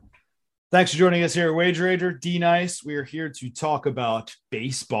Thanks for joining us here at Wage Rager. D Nice. We are here to talk about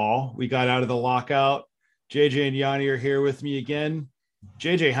baseball. We got out of the lockout. JJ and Yanni are here with me again.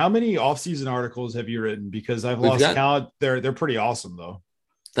 JJ, how many offseason articles have you written? Because I've We've lost got, count. They're pretty awesome though.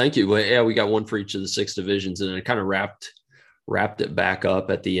 thank you. Well, yeah, we got one for each of the six divisions, and I kind of wrapped it back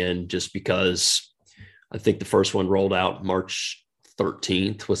up at the end just because I think the first one rolled out March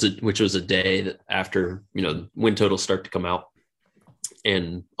 13th, which was a day that after win totals start to come out,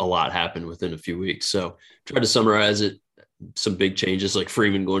 and a lot happened within a few weeks. So tried to summarize it. Some big changes like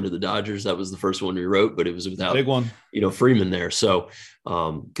Freeman going to the Dodgers. That was the first one we wrote, but it was without Big one. Freeman there. So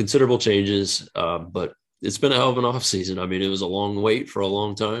considerable changes, but it's been a hell of an offseason. I mean, it was a long wait for a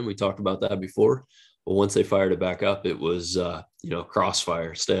long time. We talked about that before, but once they fired it back up, it was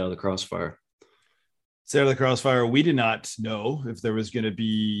crossfire. Stay out of the crossfire. Stay out of the crossfire. We did not know if there was going to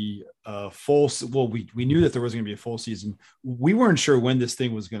be a full. Well, we knew that there was going to be a full season. We weren't sure when this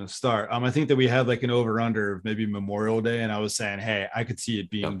thing was going to start. I think that we had like an over under of maybe Memorial Day, and I was saying, hey, I could see it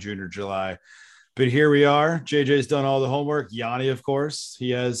being June or July. But here we are. JJ's done all the homework. Yanni, of course,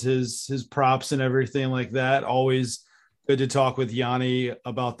 he has his props and everything like that. Always good to talk with Yanni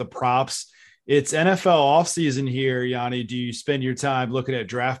about the props. It's NFL offseason here, Yanni. Do you spend your time looking at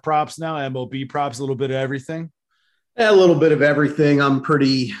draft props now, MLB props, a little bit of everything? A little bit of everything. I'm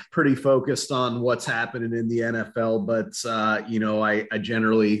pretty focused on what's happening in the NFL, but I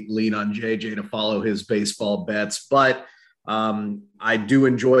generally lean on JJ to follow his baseball bets. But I do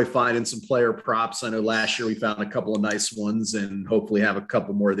enjoy finding some player props. I know last year we found a couple of nice ones, and hopefully have a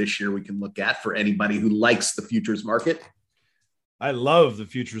couple more this year we can look at for anybody who likes the futures market. I love the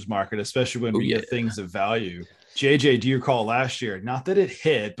futures market, especially when we get things of value. JJ, do you recall last year? Not that it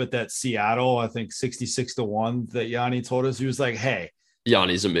hit, but that Seattle, I think 66-1 that Yanni told us. He was like, hey,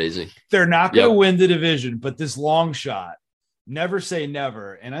 Yanni's amazing. They're not going to win the division, but this long shot, never say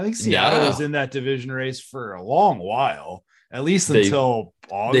never. And I think Seattle was in that division race for a long while, at least until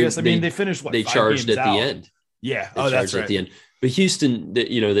August. They finished what? They charged at the end. Yeah. That's right. At the end. But Houston,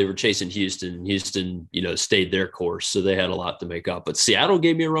 they were chasing Houston. Houston, stayed their course, so they had a lot to make up. But Seattle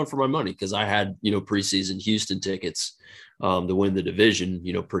gave me a run for my money because I had, preseason Houston tickets to win the division,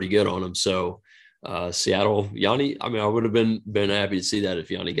 pretty good on them. So Seattle, Yanni, I would have been happy to see that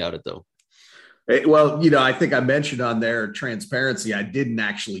if Yanni got it though. Well, I think I mentioned on their transparency, I didn't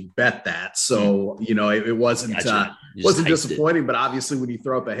actually bet that. So, it wasn't disappointing, but obviously when you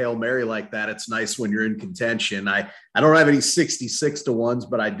throw up a Hail Mary like that, it's nice when you're in contention. I don't have any 66-1s,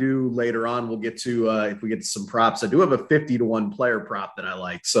 but I do later on, we'll get to, if we get to some props, I do have a 50-1 player prop that I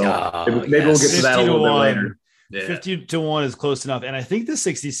like. So maybe we'll get to that a little bit later. Yeah. 50-1 is close enough. And I think the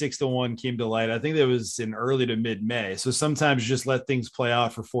 66-1 came to light. I think that was in early to mid-May. So sometimes you just let things play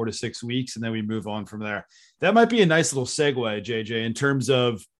out for 4 to 6 weeks and then we move on from there. That might be a nice little segue, JJ, in terms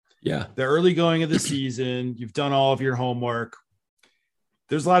of the early going of the season. You've done all of your homework.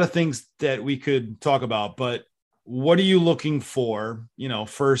 There's a lot of things that we could talk about, but what are you looking for,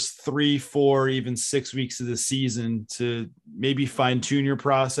 first 3, 4, even 6 weeks of the season to maybe fine tune your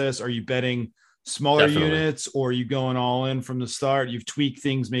process? Are you betting smaller units, or are you going all in from the start? You've tweaked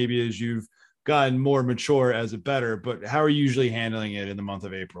things maybe as you've gotten more mature as a better, but how are you usually handling it in the month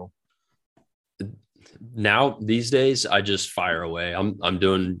of April? Now these days, I just fire away. I'm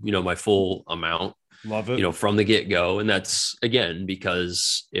doing, my full amount. Love it. From the get-go. And that's again,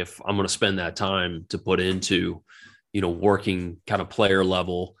 because if I'm going to spend that time to put into, working kind of player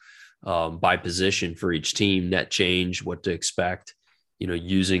level by position for each team, net change, what to expect,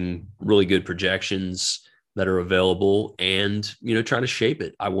 using really good projections that are available and, trying to shape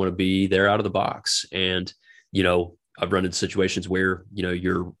it. I want to be there out of the box. And, I've run into situations where,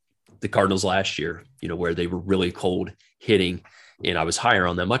 you're the Cardinals last year, where they were really cold hitting and I was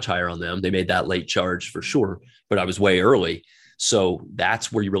much higher on them. They made that late charge for sure, but I was way early. So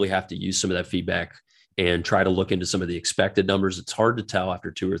that's where you really have to use some of that feedback and try to look into some of the expected numbers. It's hard to tell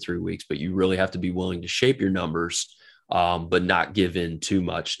after 2 or 3 weeks, but you really have to be willing to shape your numbers, but not give in too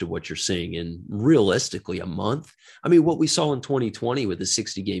much to what you're seeing in realistically a month. What we saw in 2020 with the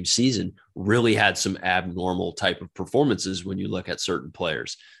 60-game season really had some abnormal type of performances when you look at certain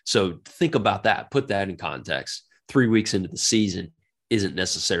players. So think about that, put that in context. 3 weeks into the season isn't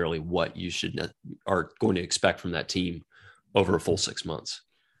necessarily what you are going to expect from that team over a full 6 months.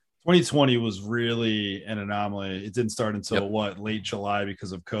 2020 was really an anomaly. It didn't start until late July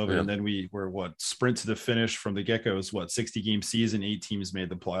because of COVID. And then we were sprint to the finish from the get-go is 60-game season, 8 teams made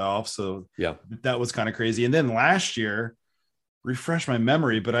the playoffs. So that was kind of crazy. And then last year, refresh my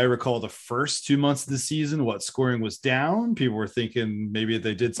memory, but I recall the first 2 months of the season, scoring was down. People were thinking maybe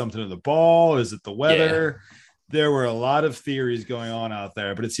they did something to the ball. Is it the weather? there were a lot of theories going on out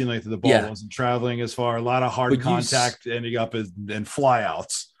there, but it seemed like the ball wasn't traveling as far. A lot of hard contact ending up in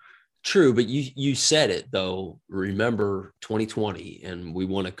flyouts. True, but you said it though. Remember 2020, and we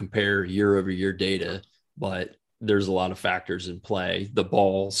want to compare year over year data, but there's a lot of factors in play. The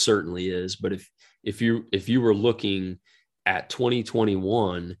ball certainly is, but if you were looking at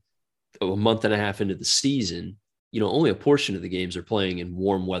 2021, a month and a half into the season, only a portion of the games are playing in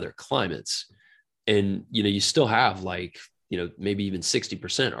warm weather climates, and you still have maybe even 60%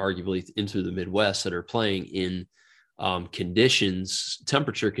 arguably into the Midwest that are playing in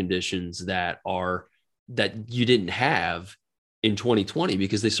temperature conditions that you didn't have in 2020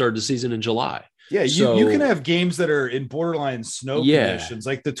 because they started the season in July. Yeah, you can have games that are in borderline snow conditions.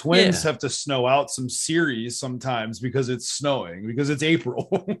 Like the Twins have to snow out some series sometimes because it's snowing, because it's April.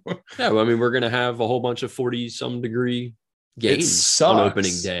 Well, I mean, we're going to have a whole bunch of 40-some degree games on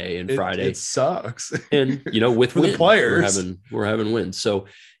opening day and Friday. It sucks. And, with the players, we're having wins. So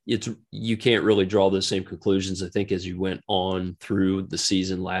you can't really draw those same conclusions. I think as you went on through the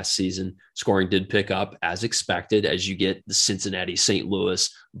season, last season, scoring did pick up as expected as you get the Cincinnati, St. Louis,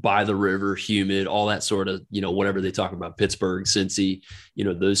 by the river, humid, all that sort of, whatever they talk about, Pittsburgh, Cincy,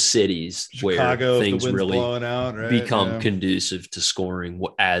 those cities Chicago, where things really out, right? become conducive to scoring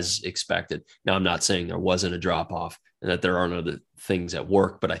as expected. Now, I'm not saying there wasn't a drop off and that there aren't other things at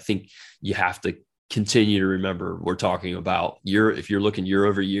work, but I think you have to continue to remember we're talking about if you're looking year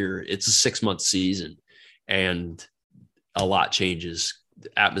over year, it's a 6-month season and a lot changes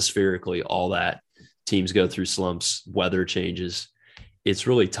atmospherically, all that. Teams go through slumps, weather changes. It's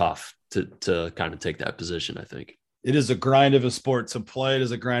really tough to kind of take that position, I think. It is a grind of a sport to play. It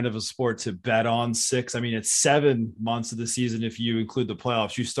is a grind of a sport to bet on. 6. I mean, it's 7 months of the season. If you include the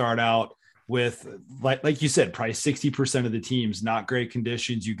playoffs, you start out with, like you said, probably 60% of the teams, not great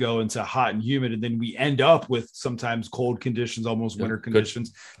conditions. You go into hot and humid, and then we end up with sometimes cold conditions, almost winter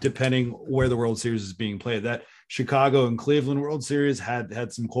conditions, depending where the World Series is being played. That Chicago and Cleveland World Series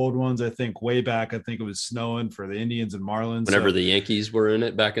had some cold ones. I think way back, I think it was snowing for the Indians and Marlins. Whenever the Yankees were in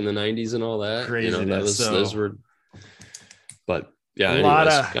it back in the 90s and all that. Craziness. Those were, but yeah,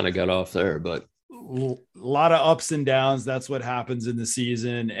 anyways, kind of got off there, but a lot of ups and downs. That's what happens in the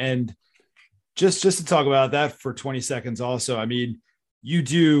season. And just to talk about that for 20 seconds also, I mean, you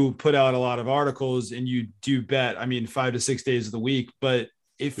do put out a lot of articles and you do bet, 5 to 6 days of the week, but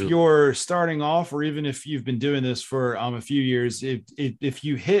if you're starting off, or even if you've been doing this for a few years, if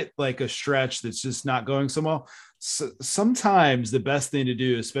you hit like a stretch that's just not going so well, sometimes the best thing to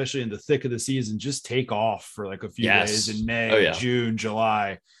do, especially in the thick of the season, just take off for like a few days in May, June,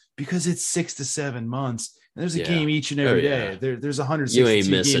 July, because it's 6 to 7 months. And there's a game each and every day. There's 160 you ain't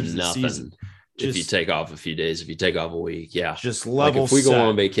missing games nothing season. If you take off a few days, if you take off a week, just level. Like if we go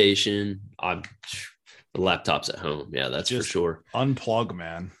on vacation, the laptop's at home. Yeah, that's just for sure. Unplug,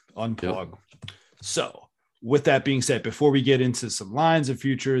 man. Unplug. Yep. So with that being said, before we get into some lines of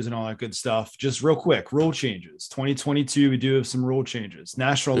futures and all that good stuff, just real quick, rule changes. 2022, we do have some rule changes.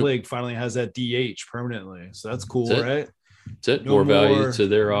 National League finally has that DH permanently. So that's cool, right? That's it. More value to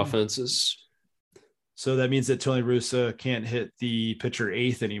their offenses. So that means that Tony Russa can't hit the pitcher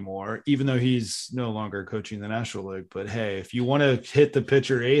 8th anymore, even though he's no longer coaching the National League. But hey, if you want to hit the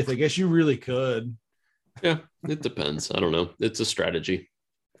pitcher 8th, I guess you really could. Yeah, it depends. I don't know. It's a strategy.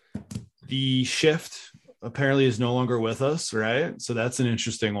 The shift apparently is no longer with us, right? So that's an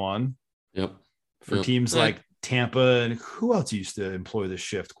interesting one. Yep. For teams like Tampa, and who else used to employ the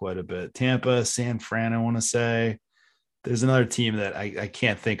shift quite a bit? Tampa, San Fran, I want to say. There's another team that I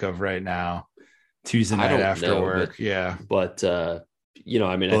can't think of right now. Tuesday night after work. But I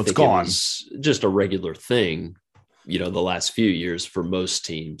think it was just a regular thing, the last few years for most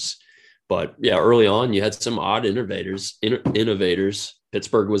teams. But yeah, early on you had some odd innovators.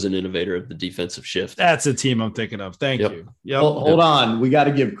 Pittsburgh was an innovator of the defensive shift. That's a team I'm thinking of. Thank you. Yep. Hold on. We got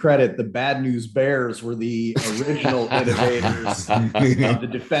to give credit. The Bad News Bears were the original innovators of the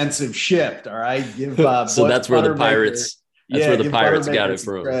defensive shift. All right. So that's where the Pirates. That's where the Pirates got it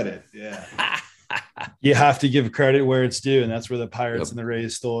from. Credit. Yeah. You have to give credit where it's due, and that's where the Pirates and the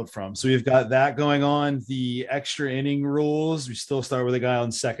Rays stole it from. So we've got that going on. The extra inning rules, we still start with a guy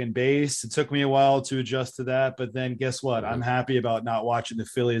on second base. It took me a while to adjust to that, but then guess what? I'm happy about not watching the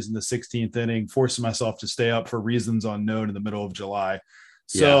Phillies in the 16th inning, forcing myself to stay up for reasons unknown in the middle of July.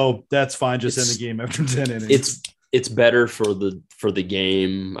 So that's fine. Just end the game after 10 innings. It's better for the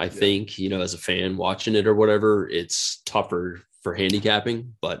game, I think, as a fan watching it or whatever. It's tougher for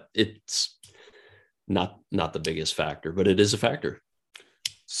handicapping, but it's not the biggest factor, but it is a factor.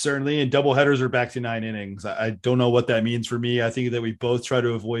 Certainly. And doubleheaders are back to 9 innings. I don't know what that means for me. I think that we both try to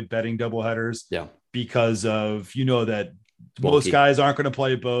avoid betting doubleheaders. Yeah. because of, that most Wonky. guys aren't going to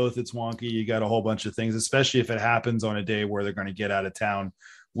play both. It's wonky. You got a whole bunch of things, especially if it happens on a day where they're going to get out of town.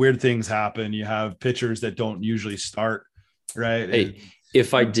 Weird things happen. You have pitchers that don't usually start, right? Hey,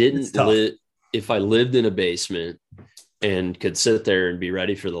 if I lived in a basement and could sit there and be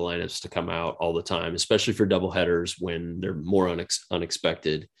ready for the lineups to come out all the time, especially for double headers when they're more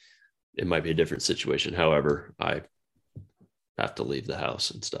unexpected, it might be a different situation. However, I have to leave the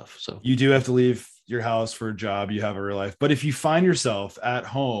house and stuff. So you do have to leave your house for a job. You have a real life. But if you find yourself at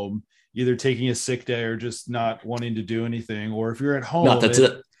home, either taking a sick day or just not wanting to do anything, or if you're at home, not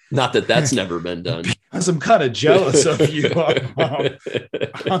that that's never been done. Because I'm kind of jealous of you.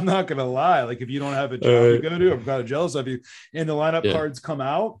 I'm not going to lie. Like, if you don't have a job to go to, I'm kind of jealous of you. And the lineup cards come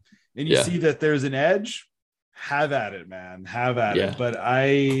out and you see that there's an edge. Have at it, man. Have at it. But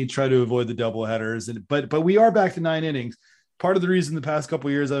I try to avoid the double headers. But we are back to 9 innings. Part of the reason the past couple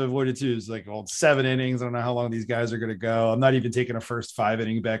of years I've avoided too is like 7 innings. I don't know how long these guys are going to go. I'm not even taking a first 5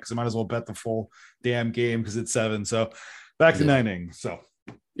 inning bet because I might as well bet the full damn game because it's 7. So back to 9 innings. So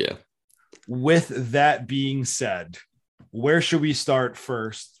with that being said, where should we start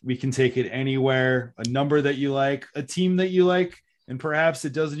first? We can take it anywhere, a number that you like, a team that you like, and perhaps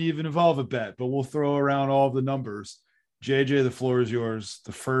it doesn't even involve a bet, but we'll throw around all the numbers. JJ, the floor is yours.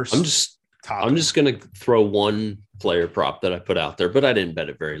 The first. I'm just going to throw one player prop that I put out there, but I didn't bet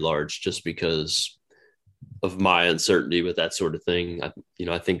it very large just because of my uncertainty with that sort of thing.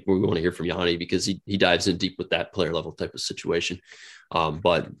 I think we want to hear from Yanni because he dives in deep with that player level type of situation.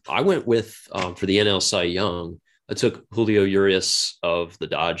 But I went with, for the NL Cy Young, I took Julio Urias of the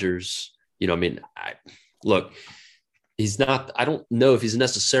Dodgers. Look, I don't know if he's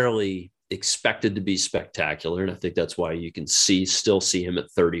necessarily expected to be spectacular. And I think that's why you can still see him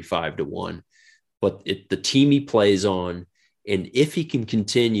at 35-1, but the team he plays on, and if he can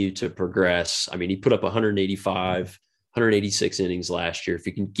continue to progress, he put up 186 innings last year. If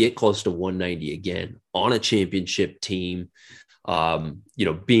he can get close to 190 again on a championship team,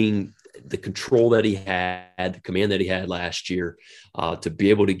 being the control that he had, the command that he had last year, to be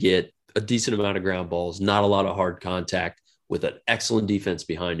able to get a decent amount of ground balls, not a lot of hard contact, with an excellent defense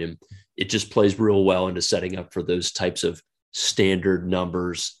behind him, it just plays real well into setting up for those types of standard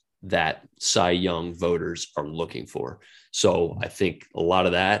numbers that Cy Young voters are looking for. So I think a lot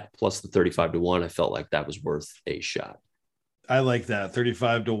of that plus the 35-1, I felt like that was worth a shot. I like that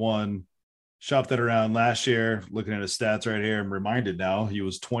 35-1. Shop that around last year. Looking at his stats right here, I'm reminded now he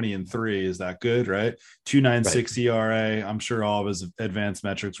was 20-3. Is that good? Right, 2.96 ERA. I'm sure all of his advanced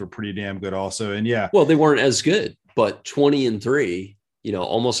metrics were pretty damn good, also. And well, they weren't as good, but 20-3.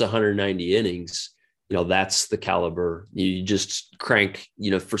 Almost 190 innings. That's the caliber. You just crank.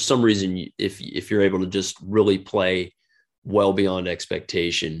 For some reason, if you're able to just really play well beyond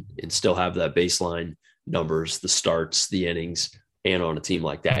expectation and still have that baseline numbers, the starts, the innings. And on a team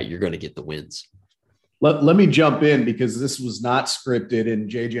like that, you're going to get the wins. Let me jump in because this was not scripted, and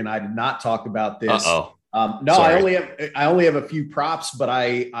JJ and I did not talk about this. No, sorry. I only have a few props, but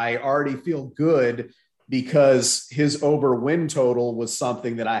I already feel good because his over win total was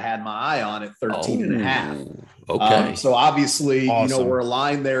something that I had my eye on at 13.5. Okay. So obviously, awesome. We're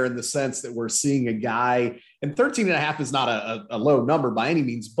aligned there in the sense that we're seeing a guy, and 13.5 is not a low number by any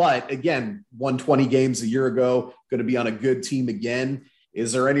means, but again, won 20 games a year ago, going to be on a good team again.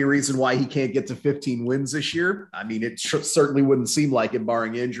 Is there any reason why he can't get to 15 wins this year? It certainly wouldn't seem like it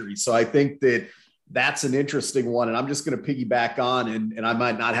barring injury. So I think that's an interesting one. And I'm just going to piggyback on, and I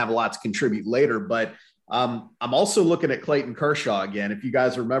might not have a lot to contribute later, but I'm also looking at Clayton Kershaw again. If you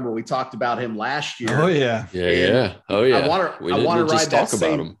guys remember, we talked about him last year. Oh yeah. Yeah. Oh yeah. I want to ride that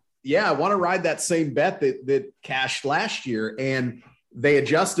same, him. Yeah. I want to ride that same bet that cashed last year, and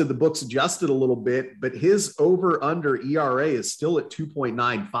the books adjusted a little bit, but his over under ERA is still at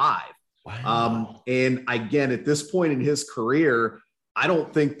 2.95. Wow. And again, at this point in his career, I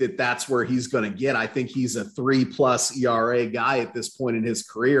don't think that's where he's going to get. I think he's a 3+ ERA guy at this point in his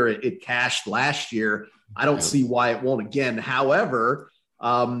career. It cashed last year. I don't see why it won't again. However,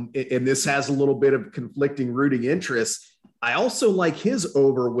 and this has a little bit of conflicting rooting interests, I also like his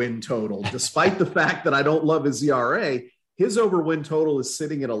over win total, despite the fact that I don't love his ERA. His over win total is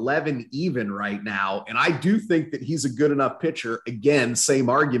sitting at 11 even right now. And I do think that he's a good enough pitcher. Again, same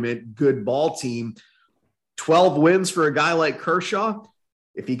argument, good ball team. 12 wins for a guy like Kershaw.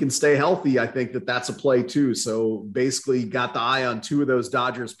 If he can stay healthy, I think that's a play too. So basically got the eye on two of those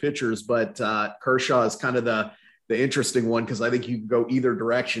Dodgers pitchers, but Kershaw is kind of the interesting one because I think you can go either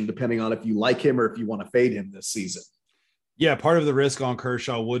direction depending on if you like him or if you want to fade him this season. Yeah, part of the risk on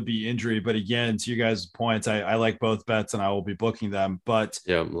Kershaw would be injury, but again, to you guys' points, I like both bets and I will be booking them. But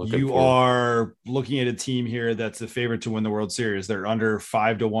yeah, you are looking at a team here that's the favorite to win the World Series. They're under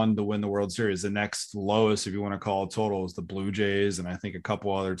 5-1 to win the World Series. The next lowest, if you want to call it total, is the Blue Jays, and I think a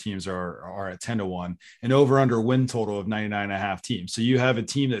couple other teams are at 10-1. An over/under win total of 99.5 teams. So you have a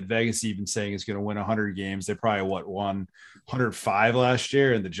team that Vegas even saying is going to win 100 games. They probably won 105 last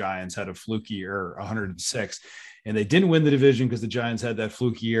year, and the Giants had a fluky or 106. And they didn't win the division because the Giants had that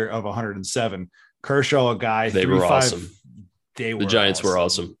fluky year of 107. Kershaw, a guy, they were awesome. The Giants were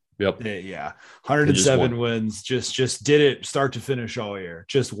awesome. Yep. 107 wins. Just did it start to finish all year.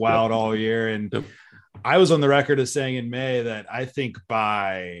 Just wowed all year. And I was on the record as saying in May that I think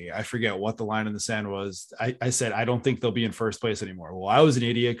I forget what the line in the sand was. I said, I don't think they'll be in first place anymore. Well, I was an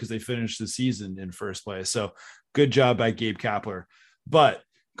idiot because they finished the season in first place. So good job by Gabe Kapler. But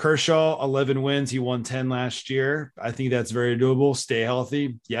Kershaw, 11 wins. He won 10 last year. I think that's very doable. Stay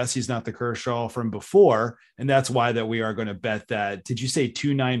healthy. Yes, he's not the Kershaw from before, and that's why that we are going to bet that. Did you say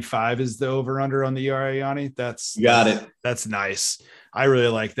 295 is the over/under on the ERA, Yanni? Got it. That's nice. I really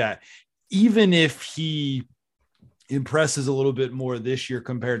like that. Even if he impresses a little bit more this year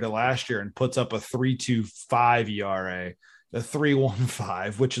compared to last year and puts up a 3.25 ERA, a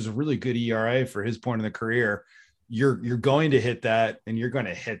 3.15, which is a really good ERA for his point in the career, you're going to hit that, and you're going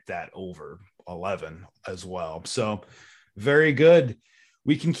to hit that over 11 as well. So very good.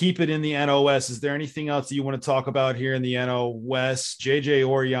 We can keep it in the NL West. Is there anything else that you want to talk about here in the NL West? JJ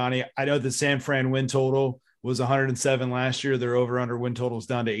or Yanni? I know the San Fran win total was 107 last year. Their over-under win total is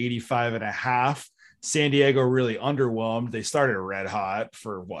down to 85.5. San Diego really underwhelmed. They started red hot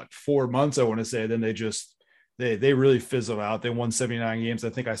for 4 months, I want to say. Then they really fizzled out. They won 79 games.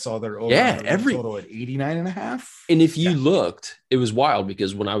 I think I saw their over total at 89.5. And if you looked, it was wild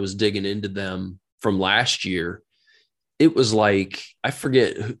because when I was digging into them from last year, it was like, I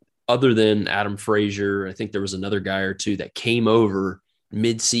forget, other than Adam Frazier, I think there was another guy or two that came over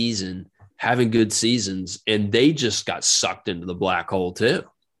mid-season having good seasons, and they just got sucked into the black hole too.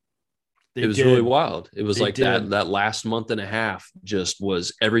 It was really wild. It was like that last month and a half just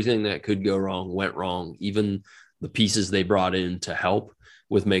was everything that could go wrong went wrong. Even the pieces they brought in to help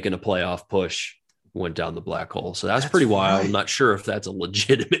with making a playoff push went down the black hole. So that's pretty wild. Right. I'm not sure if that's a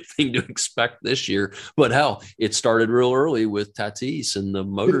legitimate thing to expect this year, but hell, it started real early with Tatis and the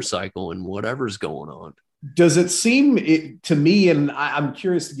motorcycle and whatever's going on. Does it seem to me, and I'm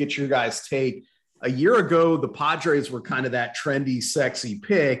curious to get your guys' take, a year ago, the Padres were kind of that trendy, sexy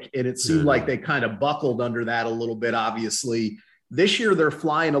pick, and it seemed like they kind of buckled under that a little bit, obviously. This year, they're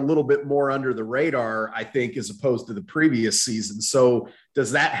flying a little bit more under the radar, I think, as opposed to the previous season. So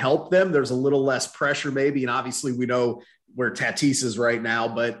does that help them? There's a little less pressure maybe, and obviously we know where Tatis is right now,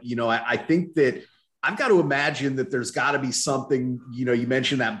 but, I think that I've got to imagine that there's got to be something, you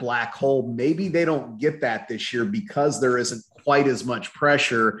mentioned that black hole. Maybe they don't get that this year because there isn't quite as much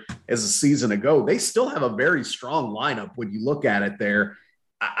pressure as a season ago. They still have a very strong lineup when you look at it there.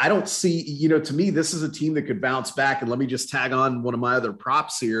 I don't see, to me, this is a team that could bounce back. And let me just tag on one of my other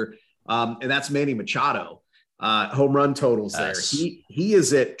props here. And that's Manny Machado, home run totals there. He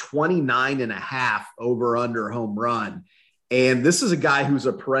is at 29.5 over under home run. And this is a guy who's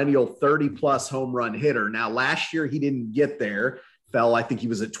a perennial 30-plus home run hitter. Now, last year, he didn't get there. I think he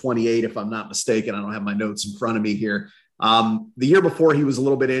was at 28, if I'm not mistaken. I don't have my notes in front of me here. The year before, he was a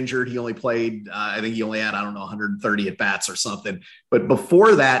little bit injured. He only played, I think he only had, 130 at-bats or something. But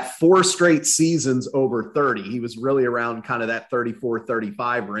before that, 4 straight seasons over 30. He was really around kind of that 34,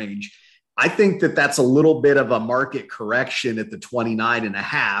 35 range. I think that that's a little bit of a market correction at the 29.5.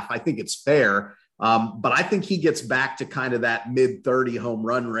 I think it's fair. But I think he gets back to kind of that mid-30 home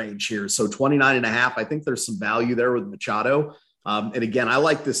run range here. So 29.5, I think there's some value there with Machado. And again, I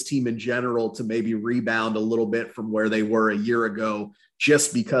like this team in general to maybe rebound a little bit from where they were a year ago,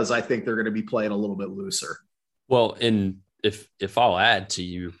 just because I think they're going to be playing a little bit looser. Well, and if I'll add to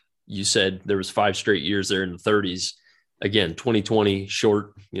you said there was 5 straight years there in the 30s. Again, 2020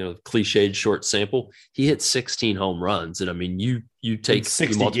 short, cliched short sample. He hit 16 home runs, and I mean, you take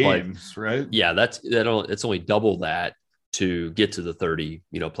 60 games, right? Yeah, it's only double that to get to the 30,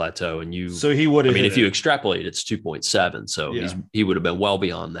 plateau. And so he would have. I mean, if you extrapolate, it's 2.7. So he would have been well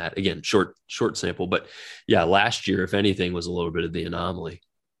beyond that. Again, short sample, but yeah, last year, if anything, was a little bit of the anomaly.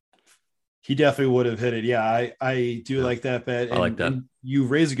 He definitely would have hit it. Yeah, I do like that bet. I like that. And you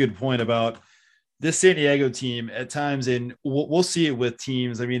raise a good point about this San Diego team at times, and we'll see it with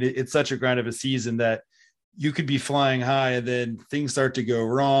teams. I mean, it's such a grind of a season that you could be flying high and then things start to go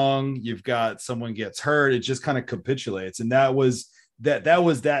wrong. You've got someone gets hurt. It just kind of capitulates. And that was that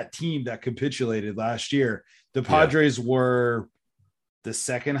was that team that capitulated last year. The Padres were the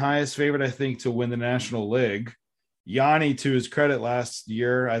second highest favorite, I think, to win the National League. Yanni, to his credit, last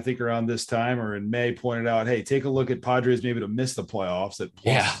year, I think around this time or in May, pointed out, hey, take a look at Padres maybe to miss the playoffs at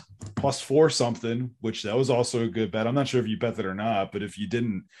plus 4 something, which that was also a good bet. I'm not sure if you bet that or not, but if you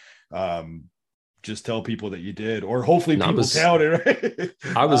didn't, just tell people that you did, or hopefully people tell it. Right?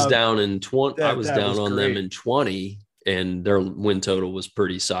 I was down in 20. I was down on them in 20, and their win total was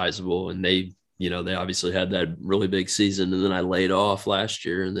pretty sizable. And they obviously had that really big season, and then I laid off last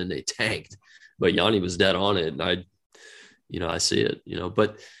year, and then they tanked. But Yanni was dead on it, and I see it.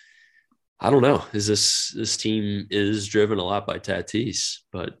 But I don't know. This team is driven a lot by Tatis,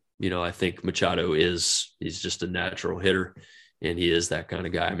 but I think Machado he's just a natural hitter. And he is that kind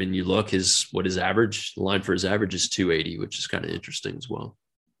of guy. I mean, you look his average line for his average is 280, which is kind of interesting as well.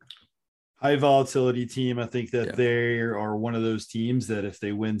 High volatility team. I think that they are one of those teams that if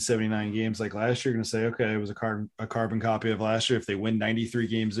they win 79 games like last year, you're going to say, okay, it was a carbon copy of last year. If they win 93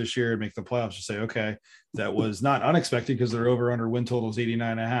 games this year and make the playoffs, you say, okay, that was not unexpected because their over under win total is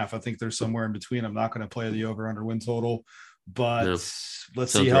 89.5. I think they're somewhere in between. I'm not going to play the over under win total, but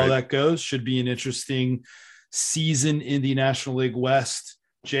let's see how that goes. Should be an interesting season in the National League West.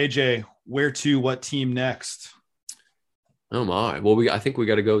 JJ, where to? What team next? Oh my! Well, I think we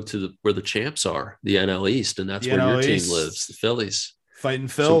got to go to where the champs are, the NL East, and that's where your team lives, the Phillies. Fighting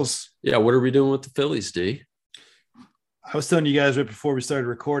Phils. So, what are we doing with the Phillies, D? I was telling you guys right before we started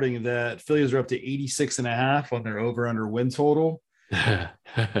recording that Phillies are up to 86.5 on their over under win total.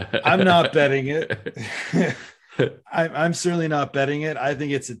 I'm not betting it. I'm certainly not betting it. I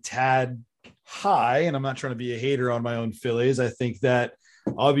think it's a tad high, and I'm not trying to be a hater on my own Phillies. I think that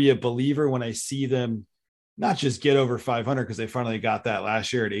I'll be a believer when I see them not just get over 500 because they finally got that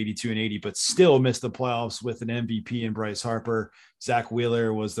last year at 82 and 80, but still missed the playoffs with an MVP in Bryce Harper. Zach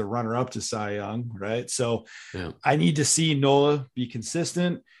Wheeler was the runner-up to Cy Young, right? So I need to see Nola be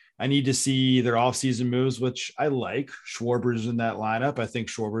consistent. I need to see their offseason moves, which I like. Schwarber's in that lineup. I think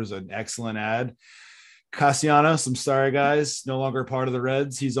Schwarber's an excellent ad. Castellanos, I'm sorry, guys, no longer part of the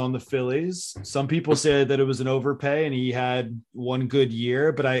Reds. He's on the Phillies. Some people say that it was an overpay and he had one good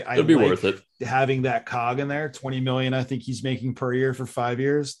year, but it'd be worth it having that cog in there. $20 million, I think he's making per year for 5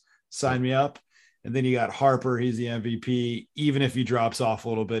 years. Sign me up. And then you got Harper. He's the MVP. Even if he drops off a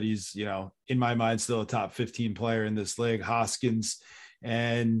little bit, he's, in my mind, still a top 15 player in this league. Hoskins,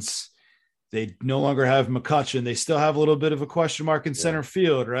 and they no longer have McCutchen. They still have a little bit of a question mark in center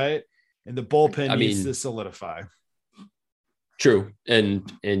field, right? And the bullpen needs to solidify. True.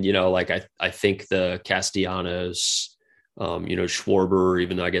 And I think the Castellanos, Schwarber,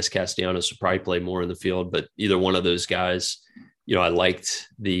 even though I guess Castellanos would probably play more in the field, but either one of those guys, I liked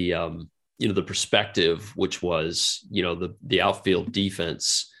the perspective, which was, the outfield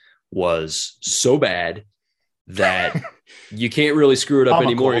defense was so bad that you can't really screw it up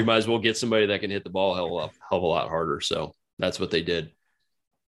anymore. You might as well get somebody that can hit the ball hell of a lot harder. So that's what they did.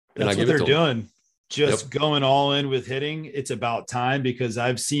 That's what they're doing. Just going all in with hitting. It's about time because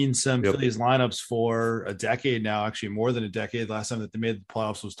I've seen some Phillies lineups for a decade now, actually more than a decade. Last time that they made the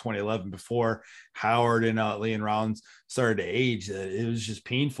playoffs was 2011 before Howard and Lee and Rollins started to age. It was just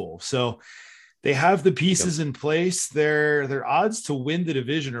painful. So they have the pieces in place. Their odds to win the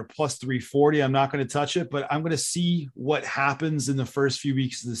division are plus 340. I'm not going to touch it, but I'm going to see what happens in the first few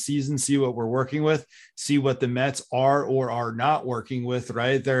weeks of the season, see what we're working with, see what the Mets are or are not working with,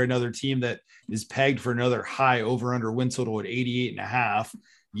 right? They're another team that is pegged for another high over-under win total at 88.5.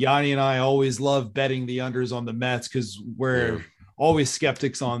 Yanni and I always love betting the unders on the Mets because we're always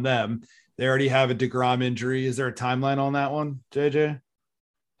skeptics on them. They already have a DeGrom injury. Is there a timeline on that one, JJ?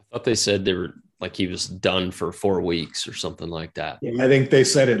 I thought they said they were like he was done for 4 weeks or something like that. Yeah, I think they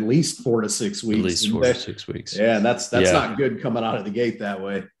said at least 4 to 6 weeks. At least 4 to 6 weeks. Yeah, that's not good coming out of the gate that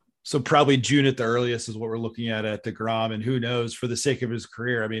way. So probably June at the earliest is what we're looking at DeGrom, and who knows, for the sake of his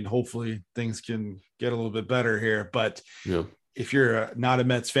career. I mean, hopefully things can get a little bit better here. But if you're not a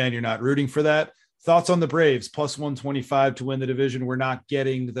Mets fan, you're not rooting for that. Thoughts on the Braves, plus 125 to win the division. We're not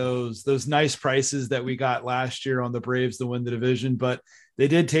getting those nice prices that we got last year on the Braves to win the division, but they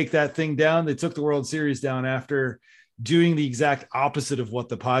did take that thing down. They took the World Series down after doing the exact opposite of what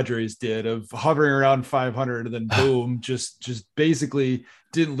the Padres did, of hovering around 500 and then boom, just basically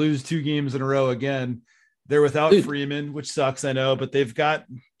didn't lose 2 games in a row again. They're without Freeman, which sucks, I know, but they've got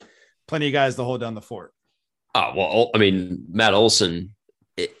plenty of guys to hold down the fort. Well, I mean, Matt Olson,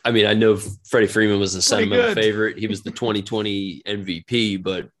 I know Freddie Freeman was the sentimental favorite. He was the 2020 MVP,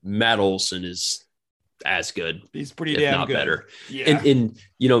 but Matt Olson is as good. He's pretty damn not good. Better. Yeah. And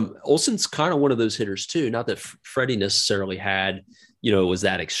Olson's kind of one of those hitters too. Not that Freddie necessarily had it was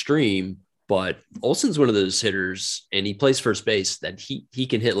that extreme. But Olson's one of those hitters, and he plays first base, that he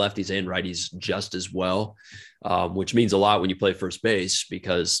can hit lefties and righties just as well, which means a lot when you play first base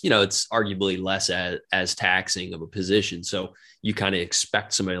because, it's arguably less as taxing of a position. So you kind of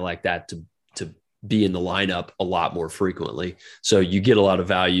expect somebody like that to be in the lineup a lot more frequently. So you get a lot of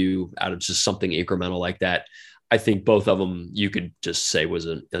value out of just something incremental like that. I think both of them you could just say was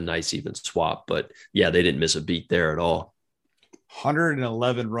a nice even swap, but yeah, they didn't miss a beat there at all.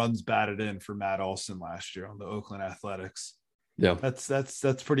 111 runs batted in for Matt Olson last year on the Oakland Athletics. Yeah,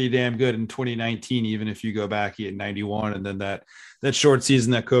 that's pretty damn good in 2019. Even if you go back, he had 91, and then that short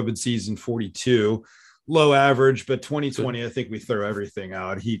season, that COVID season, 42, low average. But 2020, I think we throw everything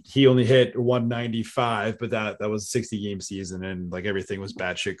out. He only hit 195, but that was a 60 game season, and like everything was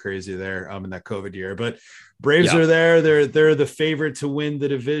batshit crazy there in that COVID year. But Braves are there. They're the favorite to win the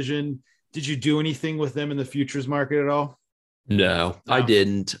division. Did you do anything with them in the futures market at all? No, I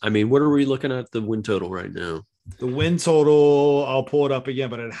didn't. I mean, what are we looking at the win total right now? The win total, I'll pull it up again,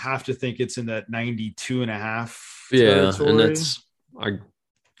 but I'd have to think it's in that 92 and a half. Yeah. And I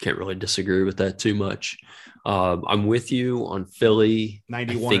can't really disagree with that too much. I'm with you on Philly.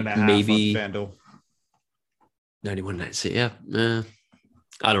 91 and a half maybe on FanDuel. 91 and a half. Yeah.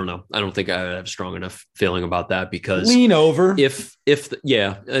 I don't know. I don't think I have a strong enough feeling about that because lean over.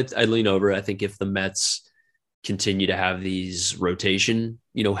 I lean over. I think if the Mets continue to have these rotation,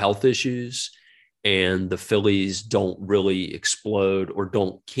 health issues, and the Phillies don't really explode or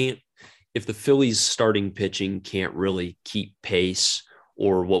if the Phillies starting pitching can't really keep pace,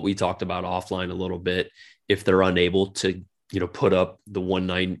 or what we talked about offline a little bit, if they're unable to, put up the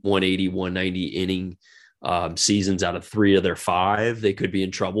 180, 190 inning seasons out of 3 of their 5, they could be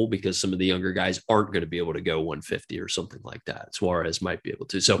in trouble because some of the younger guys aren't going to be able to go 150 or something like that. Suarez might be able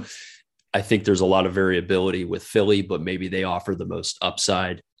to. So I think there's a lot of variability with Philly, but maybe they offer the most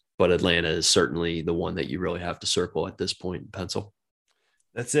upside. But Atlanta is certainly the one that you really have to circle at this point in pencil.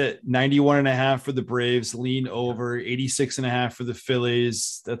 That's it. 91 and a half for the Braves, lean over. 86 and a half for the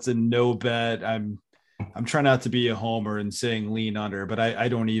Phillies. That's a no bet. I'm trying not to be a homer and saying lean under, but I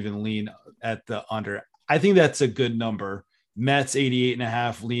don't even lean at the under. I think that's a good number. Mets 88 and a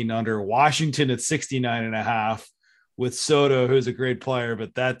half, lean under. Washington at 69 and a half with Soto, who's a great player,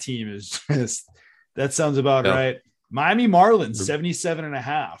 but that team is just, that sounds about right. Miami Marlins 77 and a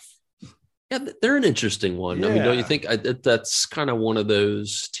half. Yeah, they're an interesting one. Yeah. I mean, don't you think that's kind of one of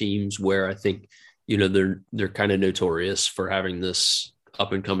those teams where I think, they're kind of notorious for having this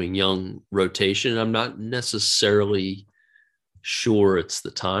up and coming young rotation. I'm not necessarily sure it's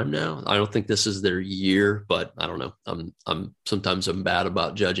the time now. I don't think this is their year, but I don't know. I'm sometimes bad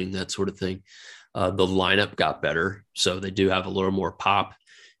about judging that sort of thing. The lineup got better, so they do have a little more pop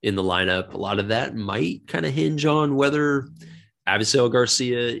in the lineup. A lot of that might kind of hinge on whether Avisail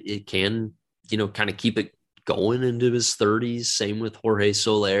Garcia, it can, kind of keep it going into his 30s. Same with Jorge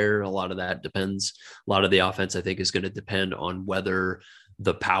Soler. A lot of that depends. A lot of the offense, I think, is going to depend on whether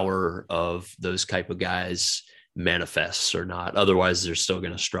the power of those type of guys manifests or not. Otherwise, they're still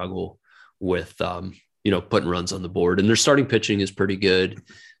going to struggle with, putting runs on the board. And their starting pitching is pretty good,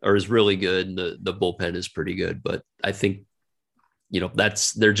 or is really good. And the bullpen is pretty good. But I think,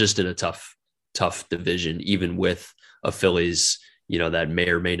 they're just in a tough division, even with a Phillies, that may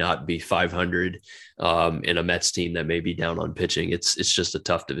or may not be 500, and a Mets team that may be down on pitching. It's just a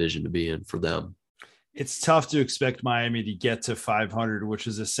tough division to be in for them. It's tough to expect Miami to get to 500, which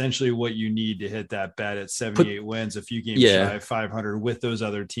is essentially what you need to hit that bet at 78 wins, a few games shy of 500 with those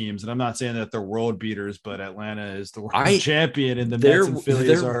other teams. And I'm not saying that they're world beaters, but Atlanta is the world champion, and the Mets and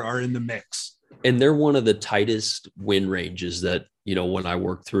Phillies are in the mix. And they're one of the tightest win ranges that, when I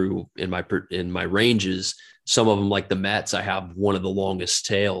work through in my ranges, some of them, like the Mets, I have one of the longest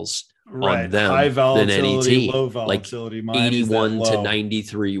tails on them high volatility, than any team. Low volatility, like 81 to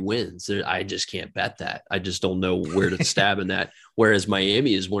 93 wins. I just can't bet that. I just don't know where to stab in that. Whereas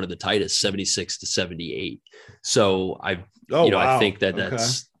Miami is one of the tightest, 76 to 78. So I think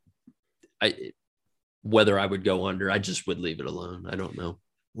that's whether I would go under, I just would leave it alone. I don't know.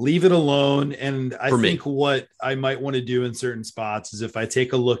 Leave it alone. And I think what I might want to do in certain spots is if I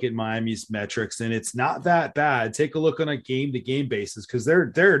take a look at Miami's metrics and it's not that bad, take a look on a game-to-game basis, because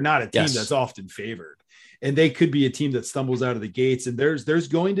they're not a team that's often favored. And they could be a team that stumbles out of the gates. And there's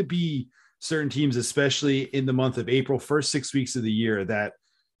going to be certain teams, especially in the month of April, first 6 weeks of the year, that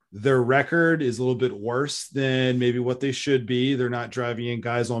their record is a little bit worse than maybe what they should be. They're not driving in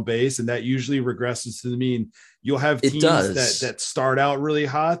guys on base, and that usually regresses to the mean. You'll have teams that start out really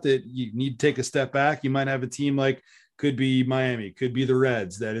hot that you need to take a step back. You might have a team like, could be Miami, could be the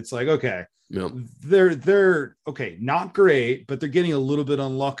Reds, that it's like, okay, Yep. They're okay, not great, but they're getting a little bit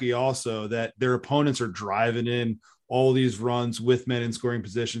unlucky also that their opponents are driving in all these runs with men in scoring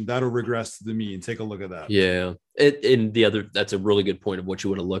position. That'll regress to the mean. Take a look at that. Yeah. That's a really good point of what you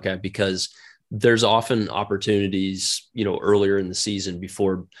want to look at, because there's often opportunities, earlier in the season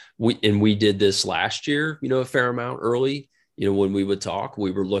before we did this last year, a fair amount early, when we would talk,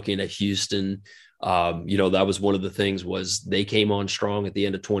 we were looking at Houston. That was one of the things was they came on strong at the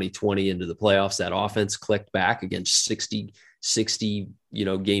end of 2020 into the playoffs. That offense clicked back against 60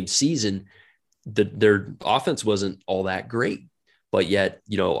 game season. Their offense wasn't all that great, but yet,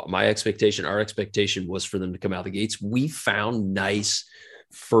 our expectation was for them to come out the gates. We found nice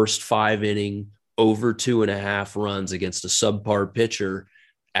first 5 inning over 2.5 runs against a subpar pitcher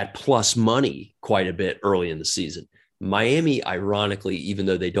at plus money quite a bit early in the season. Miami, ironically, even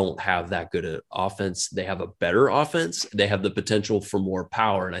though they don't have that good an offense, they have a better offense. They have the potential for more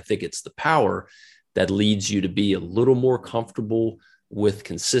power. And I think it's the power that leads you to be a little more comfortable with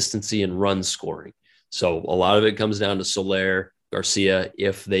consistency and run scoring. So a lot of it comes down to Soler, Garcia.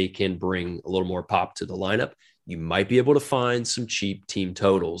 If they can bring a little more pop to the lineup, you might be able to find some cheap team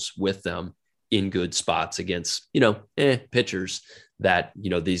totals with them in good spots against, pitchers that,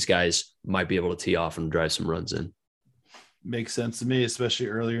 these guys might be able to tee off and drive some runs in. Makes sense to me, especially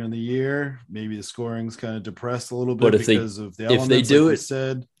earlier in the year. Maybe the scoring's kind of depressed a little bit because of the elements, if they do like it,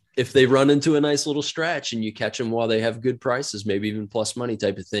 said. If they run into a nice little stretch and you catch them while they have good prices, maybe even plus money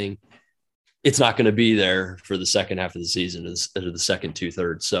type of thing, it's not going to be there for the second half of the season instead of the second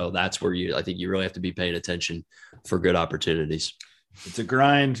 2/3. So that's where I think you really have to be paying attention for good opportunities. It's a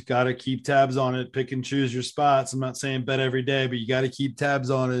grind. Got to keep tabs on it. Pick and choose your spots. I'm not saying bet every day, but you got to keep tabs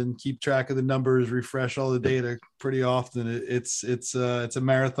on it and keep track of the numbers, refresh all the data pretty often. It's a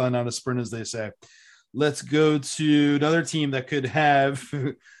marathon, not a sprint, as they say. Let's go to another team that could have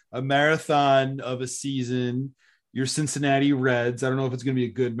a marathon of a season. Your Cincinnati Reds. I don't know if it's going to be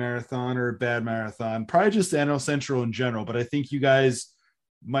a good marathon or a bad marathon. Probably just the NL Central in general, but I think you guys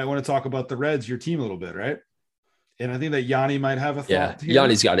might want to talk about the Reds, your team, a little bit, right? And I think that Yanni might have a thought. Yeah,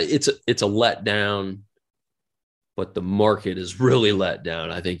 Yanni's got it. It's a letdown, but the market is really let down.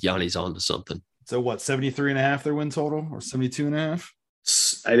 I think Yanni's onto something. So what, 73.5 their win total, or 72.5?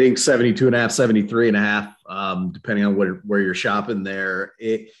 I think 72.5, 73.5, depending on where you're shopping there.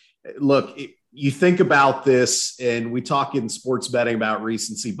 You think about this, and we talk in sports betting about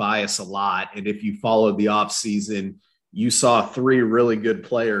recency bias a lot. And if you followed the offseason, you saw 3 really good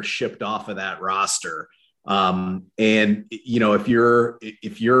players shipped off of that roster. If you're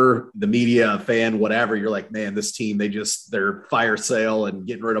the media fan, whatever, you're like, man, this team, they're fire sale and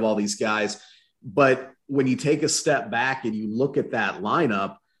getting rid of all these guys. But when you take a step back and you look at that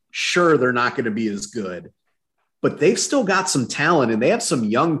lineup, sure, they're not going to be as good, but they've still got some talent, and they have some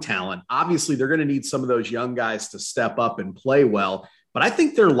young talent. Obviously, they're going to need some of those young guys to step up and play well. But I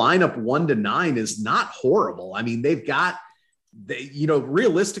think their lineup 1 to 9 is not horrible. I mean,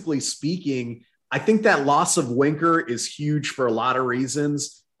 realistically speaking, I think that loss of Winker is huge for a lot of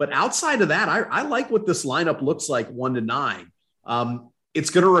reasons. But outside of that, I like what this lineup looks like 1 to 9. It's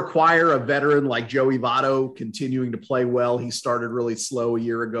going to require a veteran like Joey Votto continuing to play well. He started really slow a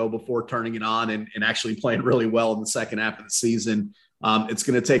year ago before turning it on and actually playing really well in the second half of the season. It's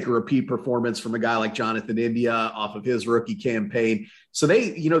going to take a repeat performance from a guy like Jonathan India off of his rookie campaign. So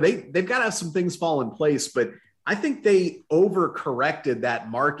they've got to have some things fall in place, but I think they overcorrected that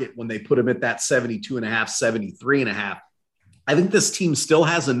market when they put him at that 72.5, 73.5. I think this team still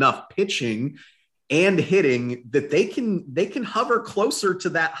has enough pitching and hitting that they can hover closer to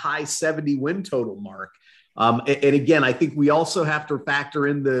that high 70 win total mark. And again, I think we also have to factor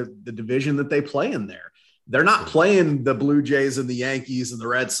in the division that they play in there. They're not playing the Blue Jays and the Yankees and the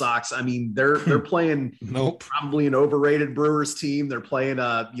Red Sox. I mean, they're playing probably an overrated Brewers team. They're playing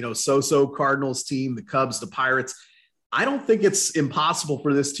a so-so Cardinals team, the Cubs, the Pirates. I don't think it's impossible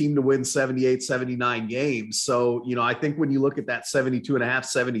for this team to win 78, 79 games. So, I think when you look at that 72.5,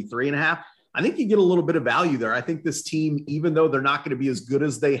 73.5, I think you get a little bit of value there. I think this team, even though they're not going to be as good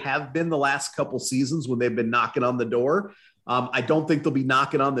as they have been the last couple seasons when they've been knocking on the door, I don't think they'll be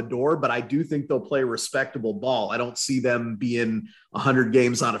knocking on the door, but I do think they'll play respectable ball. I don't see them being 100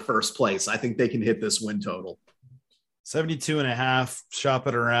 games out of first place. I think they can hit this win total. 72.5, shop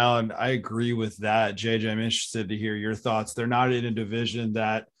it around. I agree with that. JJ, I'm interested to hear your thoughts. They're not in a division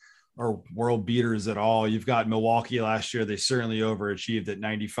that are world beaters at all. You've got Milwaukee last year. They certainly overachieved at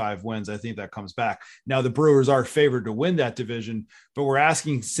 95 wins. I think that comes back. Now the Brewers are favored to win that division, but we're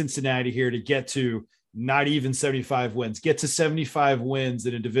asking Cincinnati here to get to not even 75 wins, get to 75 wins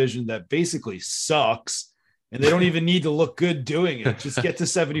in a division that basically sucks. and they don't even need to look good doing it. Just get to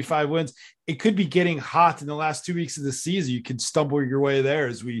 75 wins. It could be getting hot in the last 2 weeks of the season. You could stumble your way there,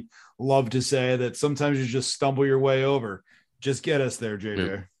 as we love to say, that sometimes you just stumble your way over. Just get us there,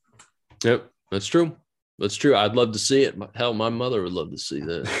 JJ. Yep, that's true. That's true. I'd love to see it. Hell, my mother would love to see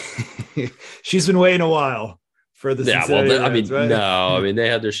that. She's been waiting a while for the Cincinnati Reds, right? No, I mean, they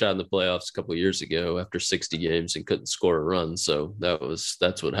had their shot in the playoffs a couple of years ago after 60 games and couldn't score a run. So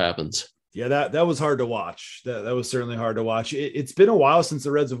that's what happens. Yeah, that was hard to watch. That was certainly hard to watch. It's been a while since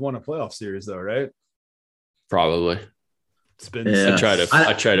the Reds have won a playoff series, though, right? Probably. It's been. Yeah.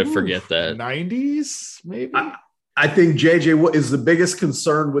 I try to forget that. 90s, maybe. I think, JJ, what is the biggest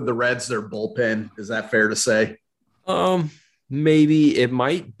concern with the Reds? Their bullpen. Is that fair to say? Maybe it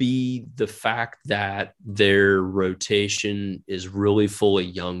might be the fact that their rotation is really full of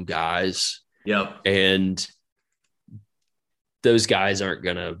young guys. Yep. And those guys aren't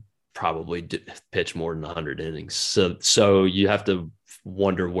going to probably pitch more than 100 innings. So you have to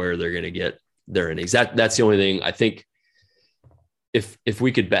wonder where they're going to get their innings. That's the only thing. I think if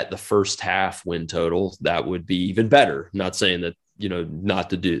we could bet the first half win total, that would be even better. Not saying that, not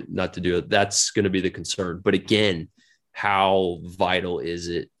to do it. That's going to be the concern. But again, how vital is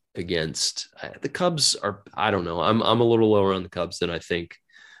it against the Cubs? I don't know. I'm a little lower on the Cubs than I think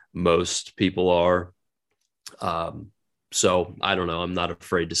most people are. So I don't know. I'm not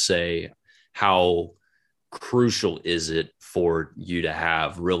afraid to say how crucial is it for you to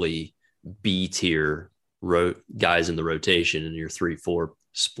have really B tier guys in the rotation in your 3-4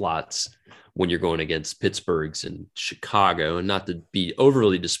 spots when you're going against Pittsburgh's and Chicago. And not to be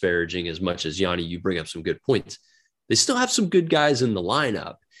overly disparaging, as much as Yanni, you bring up some good points. They still have some good guys in the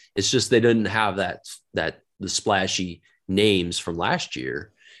lineup. It's just they didn't have the splashy names from last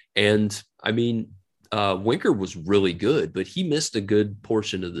year. And I mean, Winker was really good, but he missed a good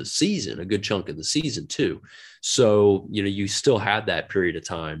portion of the season, a good chunk of the season too. So, you still had that period of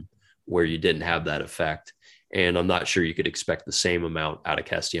time where you didn't have that effect. And I'm not sure you could expect the same amount out of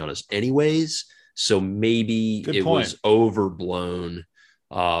Castellanos anyways. So maybe was overblown,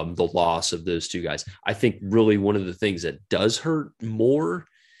 the loss of those two guys. I think really one of the things that does hurt more,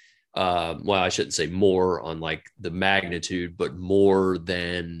 I shouldn't say more on like the magnitude, but more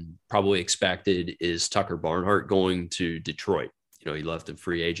than probably expected, is Tucker Barnhart going to Detroit. He left in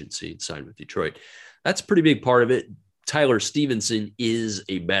free agency and signed with Detroit. That's a pretty big part of it. Tyler Stevenson is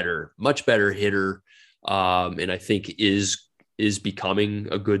a much better hitter, and I think is becoming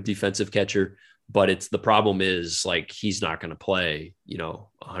a good defensive catcher. But the problem is, like, he's not going to play,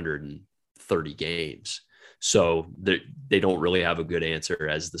 130 games. So they don't really have a good answer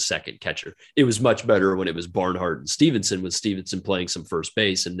as the second catcher. It was much better when it was Barnhart and Stevenson, with Stevenson playing some first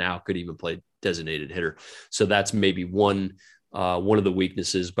base and now could even play designated hitter. So that's maybe one of the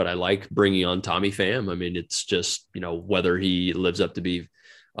weaknesses, but I like bringing on Tommy Pham. I mean, it's just, whether he lives up to be,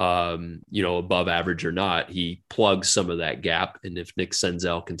 above average or not, he plugs some of that gap. And if Nick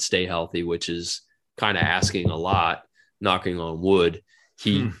Senzel can stay healthy, which is kind of asking a lot, knocking on wood,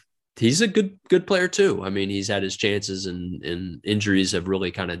 he's a good player too. I mean, he's had his chances and injuries have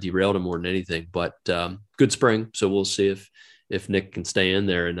really kind of derailed him more than anything, but good spring. So we'll see if Nick can stay in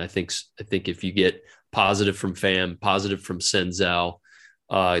there. And I think if you get positive from Pham, positive from Senzel,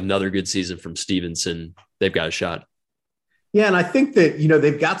 another good season from Stevenson, they've got a shot. Yeah, and I think that,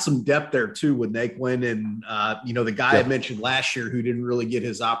 they've got some depth there too with Naquin and, the guy I mentioned last year who didn't really get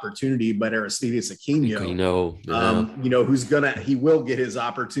his opportunity, but Aristides Aquino, he will get his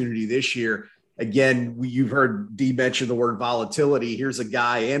opportunity this year. Again, you've heard D mention the word volatility. Here's a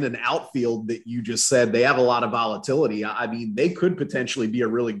guy in an outfield that you just said they have a lot of volatility. I mean, they could potentially be a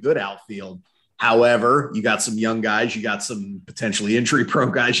really good outfield. However, you got some young guys, you got some potentially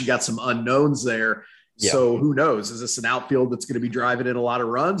injury-prone guys, you got some unknowns there. Yeah. So who knows? Is this an outfield that's going to be driving in a lot of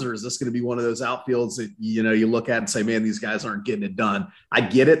runs, or is this going to be one of those outfields that, you look at and say, man, these guys aren't getting it done? I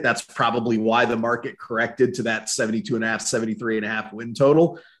get it. That's probably why the market corrected to that 72.5, 73.5 win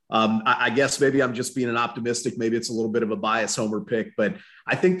total. I guess maybe I'm just being an optimistic. Maybe it's a little bit of a bias homer pick, but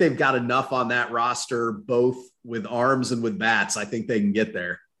I think they've got enough on that roster, both with arms and with bats. I think they can get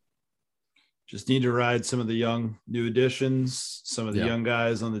there. Just need to ride some of the young new additions, some of the young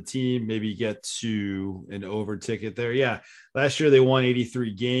guys on the team, maybe get to an over ticket there. Yeah. Last year they won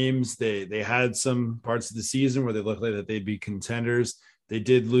 83 games. They had some parts of the season where they looked like that they'd be contenders. They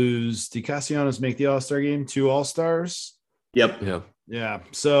did lose. Did Castellanos make the All-Star game? 2 All-Stars? Yep. Yeah.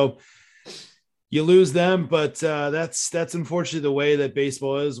 So you lose them, but that's unfortunately the way that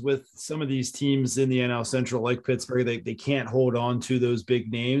baseball is with some of these teams in the NL Central, like Pittsburgh. They can't hold on to those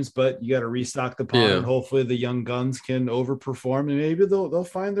big names, but you got to restock the pond, and hopefully the young guns can overperform, and maybe they'll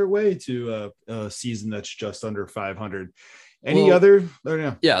find their way to a season that's just under 500. Any other?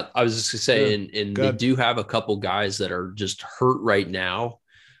 Yeah, I was just gonna say, and they do have a couple guys that are just hurt right now,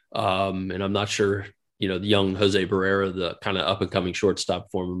 and I'm not sure. The young Jose Barrera, the kind of up and coming shortstop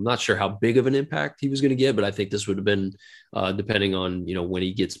for him. I'm not sure how big of an impact he was going to get, but I think this would have been, depending on, when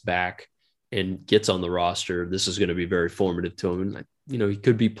he gets back and gets on the roster, this is going to be very formative to him. And, he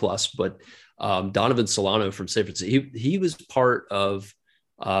could be plus, but Donovan Solano from San Francisco, he was part of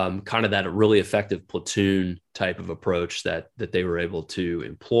kind of that really effective platoon type of approach that they were able to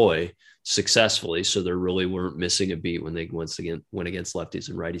employ successfully. So they really weren't missing a beat when they went against lefties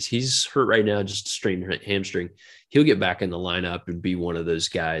and righties. He's hurt right now, just a strained hamstring. He'll get back in the lineup and be one of those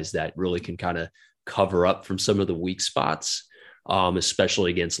guys that really can kind of cover up from some of the weak spots, especially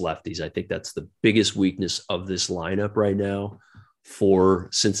against lefties. I think that's the biggest weakness of this lineup right now for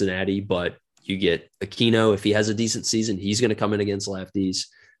Cincinnati. But you get Aquino, if he has a decent season, he's going to come in against lefties.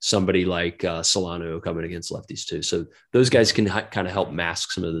 Somebody like Solano coming against lefties too. So those guys can kind of help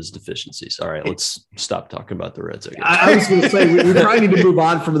mask some of those deficiencies. All right, let's stop talking about the Reds. I was going to say we probably need to move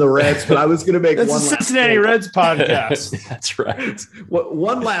on from the Reds, but I was going to make one Cincinnati Reds podcast. That's right.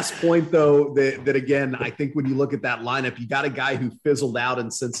 One last point though, that again, I think when you look at that lineup, you got a guy who fizzled out in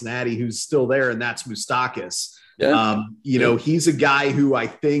Cincinnati who's still there, and that's Moustakas. Yeah. He's a guy who I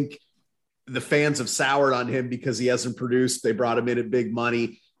think the fans have soured on him because he hasn't produced. They brought him in at big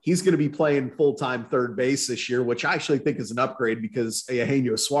money. He's going to be playing full-time third base this year, which I actually think is an upgrade because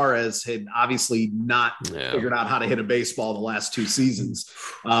Eugenio Suarez had obviously not figured out how to hit a baseball the last 2 seasons.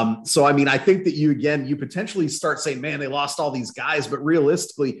 So, I mean, I think that you potentially start saying, man, they lost all these guys, but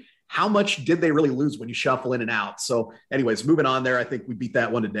realistically, how much did they really lose when you shuffle in and out? So anyways, moving on there, I think we beat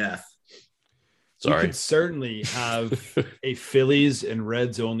that one to death. You could certainly have a Phillies and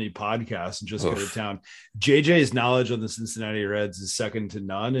Reds only podcast and just go to town. JJ's knowledge on the Cincinnati Reds is second to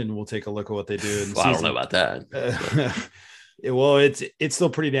none, and we'll take a look at what they do in the season. I don't know about that. Well, it's still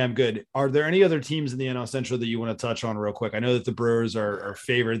pretty damn good. Are there any other teams in the NL Central that you want to touch on real quick? I know that the Brewers are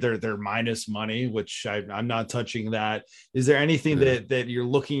favored. They're minus money, which I'm not touching that. Is there anything that you're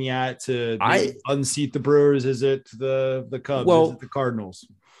looking at to unseat the Brewers? Is it the Cubs? Is it the Cardinals?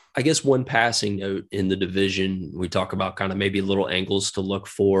 I guess one passing note in the division, we talk about kind of maybe little angles to look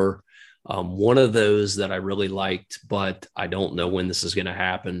for. One of those that I really liked, but I don't know when this is going to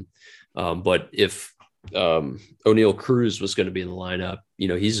happen. But if O'Neal Cruz was going to be in the lineup,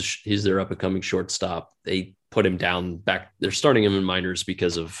 he's their up and coming shortstop. They put him down back. They're starting him in minors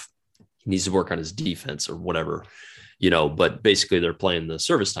because he needs to work on his defense or whatever, but basically they're playing the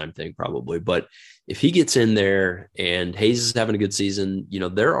service time thing probably. But if he gets in there and Hayes is having a good season,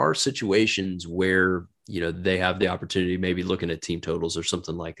 there are situations where, they have the opportunity, maybe looking at team totals or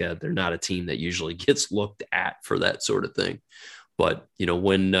something like that. They're not a team that usually gets looked at for that sort of thing. But,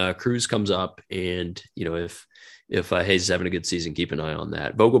 when Cruz comes up and, if Hayes is having a good season, keep an eye on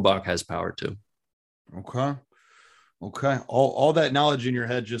that. Vogelbach has power too. Okay. All that knowledge in your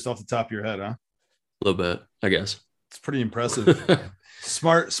head, just off the top of your head, huh? A little bit, I guess. It's pretty impressive.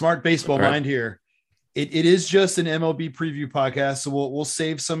 Smart baseball mind here. It is just an MLB preview podcast, so we'll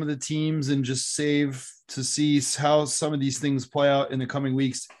save some of the teams and just save to see how some of these things play out in the coming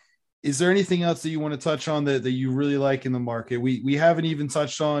weeks. Is there anything else that you want to touch on that you really like in the market? We haven't even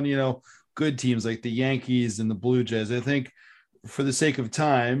touched on, good teams like the Yankees and the Blue Jays. I think for the sake of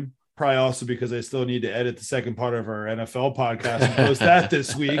time, probably also because I still need to edit the second part of our NFL podcast and post that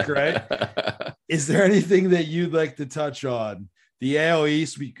this week, right? Is there anything that you'd like to touch on? The AL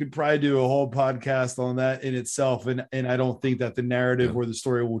East, we could probably do a whole podcast on that in itself. And I don't think that the narrative or the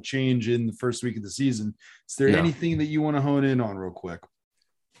story will change in the first week of the season. Is there anything that you want to hone in on real quick?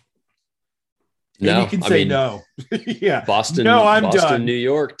 No, you can say no. Yeah. Boston, done. New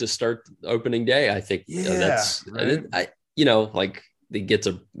York to start opening day. I think that's right. They get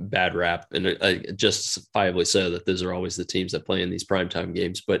a bad rap, and justifiably so, that those are always the teams that play in these primetime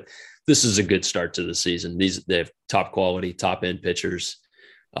games. But this is a good start to the season. They have top quality, top end pitchers,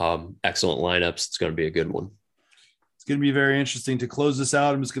 excellent lineups. It's going to be a good one. It's going to be very interesting. To close this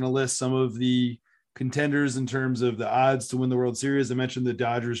out, I'm just going to list some of the contenders in terms of the odds to win the World Series. I mentioned the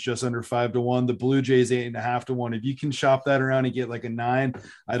Dodgers just under 5-1, the Blue Jays 8.5-1. If you can shop that around and get like a 9,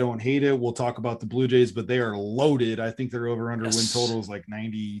 I don't hate it. We'll talk about the Blue Jays, but they are loaded. I think their over under win total is like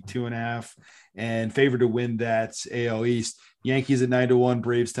 92.5 and favored to win that AL East. Yankees at 9-1,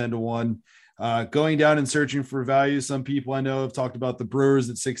 Braves 10-1. Going down and searching for value. Some people I know have talked about the Brewers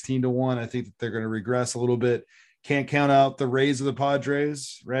at 16-1. I think that they're going to regress a little bit. Can't count out the Rays of the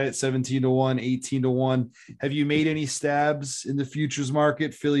Padres, right? 17-1, 18-1. Have you made any stabs in the futures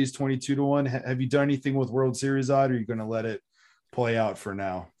market? Phillies 22-1. Have you done anything with World Series odd, or are you going to let it play out for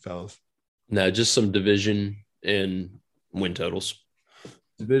now, fellas? No, just some division and win totals.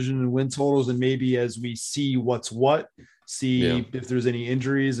 Division and win totals, and maybe as we see what's what, if there's any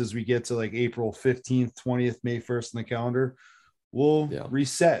injuries as we get to like April 15th, 20th, May 1st in the calendar, we'll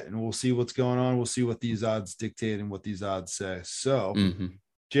reset and we'll see what's going on. We'll see what these odds dictate and what these odds say. So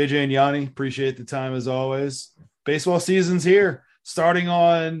JJ and Yanni, appreciate the time as always. Baseball season's here, starting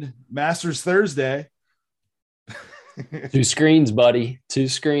on Masters Thursday. 2 screens, buddy. 2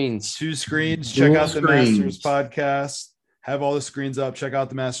 screens. 2 screens. Check out the Masters podcast. Have all the screens up. Check out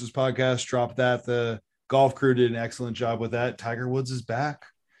the Masters podcast. Drop that. The golf crew did an excellent job with that. Tiger Woods is back.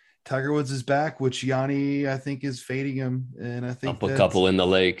 Which Yanni, I think, is fading him. And I think I'll put a couple in the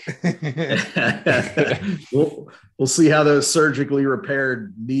lake. We'll see how those surgically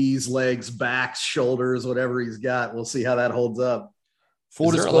repaired knees, legs, backs, shoulders, whatever he's got. We'll see how that holds up.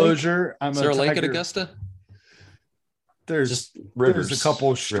 Full disclosure, is there a lake at Augusta? There's a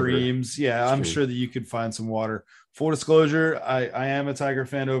couple of streams. I'm sure that you could find some water. Full disclosure, I am a Tiger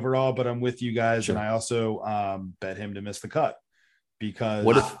fan overall, but I'm with you guys. Sure. And I also bet him to miss the cut because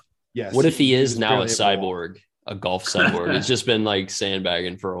what if he is now a cyborg, a golf cyborg? It's just been like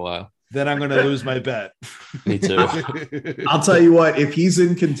sandbagging for a while. Then I'm going to lose my bet. Me too. I'll tell you what, if he's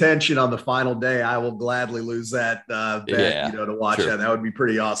in contention on the final day, I will gladly lose that bet, to watch that. That would be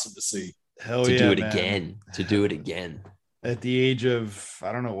pretty awesome to see. To do it again. At the age of,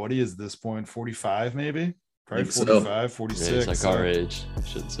 I don't know, what he is at this point, 45 maybe? Probably 45, 46. Yeah, it's like our age. I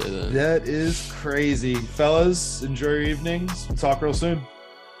should say that. That is crazy. Fellas, enjoy your evenings. We'll talk real soon.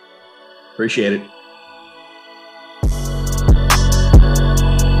 Appreciate it.